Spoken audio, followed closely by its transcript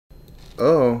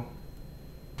Oh.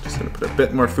 Just gonna put a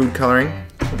bit more food coloring.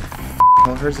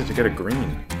 How hard is it to get a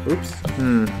green? Oops.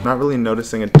 Not really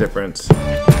noticing a difference.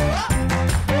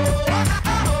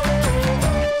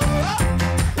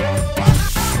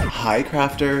 Hi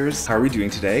crafters, how are we doing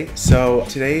today? So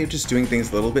today just doing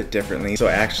things a little bit differently. So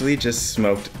I actually just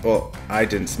smoked, well, I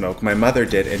didn't smoke, my mother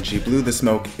did, and she blew the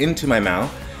smoke into my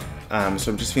mouth.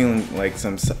 So I'm just feeling like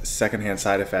some secondhand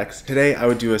side effects. Today I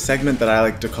would do a segment that I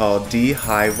like to call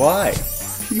DIY.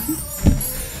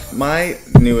 My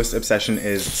newest obsession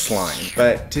is slime,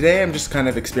 but today I'm just kind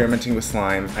of experimenting with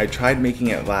slime. I tried making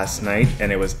it last night and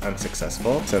it was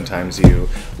unsuccessful. Sometimes you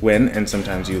win and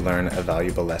sometimes you learn a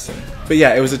valuable lesson. But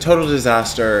yeah, it was a total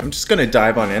disaster. I'm just gonna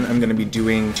dive on in. I'm gonna be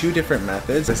doing two different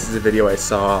methods. This is a video I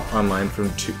saw online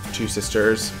from two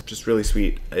sisters, just really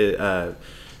sweet.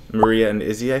 Maria and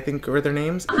Izzy, I think were their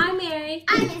names. Hi Mary.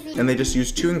 I'm Izzy. And they just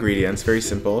used two ingredients, very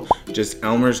simple, just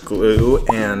Elmer's glue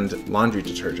and laundry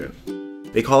detergent.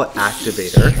 They call it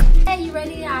activator. Hey, you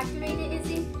ready to activate it,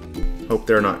 Izzy? Hope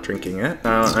they're not drinking it.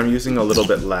 I'm using a little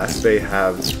bit less. They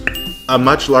have a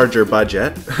much larger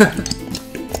budget.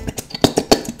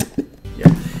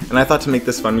 Yeah, and I thought to make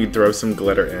this fun, we'd throw some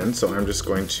glitter in. So I'm just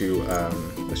going to,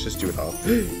 let's just do it all.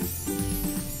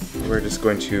 We're just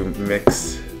going to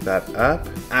mix that up.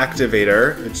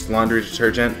 Activator, it's laundry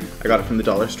detergent. I got it from the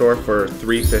dollar store for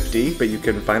 $3.50, but you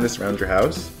can find this around your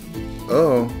house.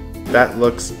 Oh. That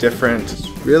looks different. It's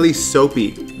really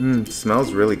soapy.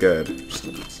 Smells really good. Just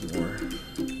gonna put some more.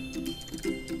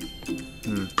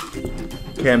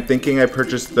 Okay, I'm thinking I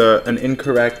purchased an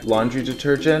incorrect laundry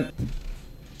detergent.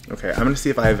 Okay, I'm gonna see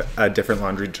if I have a different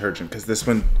laundry detergent because this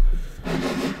one,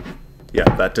 yeah,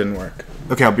 that didn't work.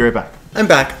 Okay, I'll be right back. I'm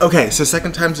back. Okay, so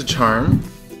second time's a charm.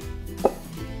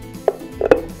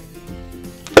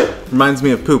 Reminds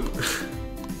me of poop.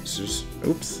 Just,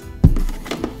 oops.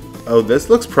 Oh, this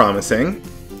looks promising.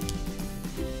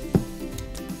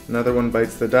 Another one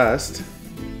bites the dust.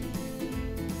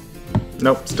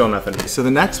 Nope, still nothing. So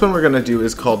the next one we're gonna do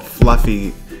is called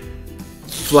fluffy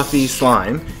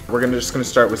slime. We're just gonna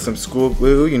start with some school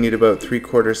glue. You need about three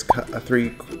quarters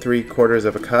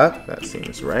of a cup. That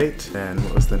seems right. And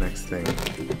what was the next thing?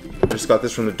 I just got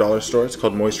this from the dollar store. It's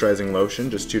called moisturizing lotion,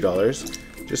 just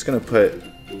 $2. Just gonna put,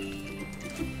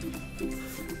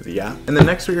 yeah. And the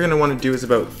next what you're gonna wanna do is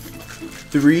about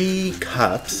 3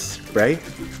 cups, right?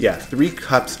 Yeah, 3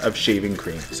 cups of shaving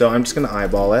cream. So I'm just gonna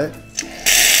eyeball it.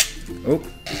 Oh.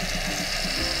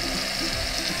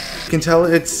 You can tell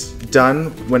it's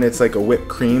done when it's like a whipped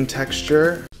cream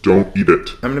texture. Don't eat it.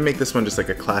 I'm gonna make this one just like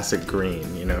a classic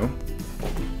green, you know?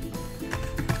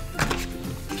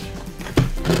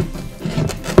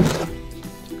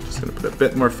 Just gonna put a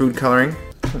bit more food coloring.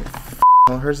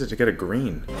 How hard is it to get a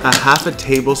green? A half a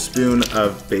tablespoon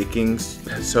of baking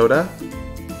soda.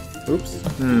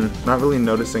 Oops. Not really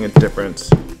noticing a difference.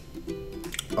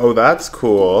 Oh, that's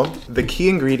cool. The key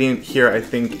ingredient here, I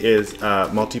think, is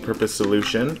multi-purpose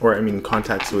solution, or I mean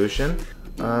contact solution.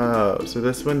 Oh, so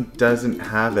this one doesn't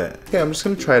have it. Okay, I'm just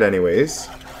gonna try it anyways.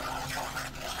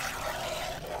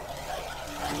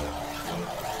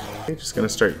 Okay, just gonna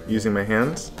start using my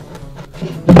hands.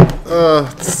 Oh,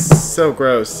 it's so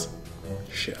gross.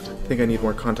 Shit, I think I need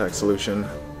more contact solution.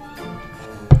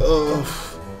 Ugh.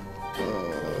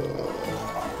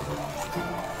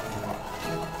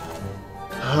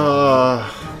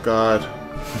 Oh, God.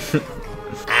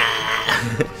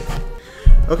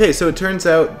 Okay, so it turns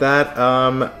out that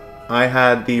I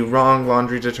had the wrong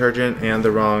laundry detergent and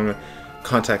the wrong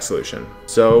contact solution.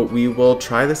 So we will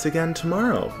try this again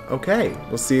tomorrow. Okay,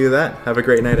 we'll see you then. Have a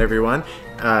great night, everyone.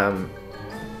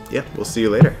 Yeah, we'll see you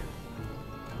later.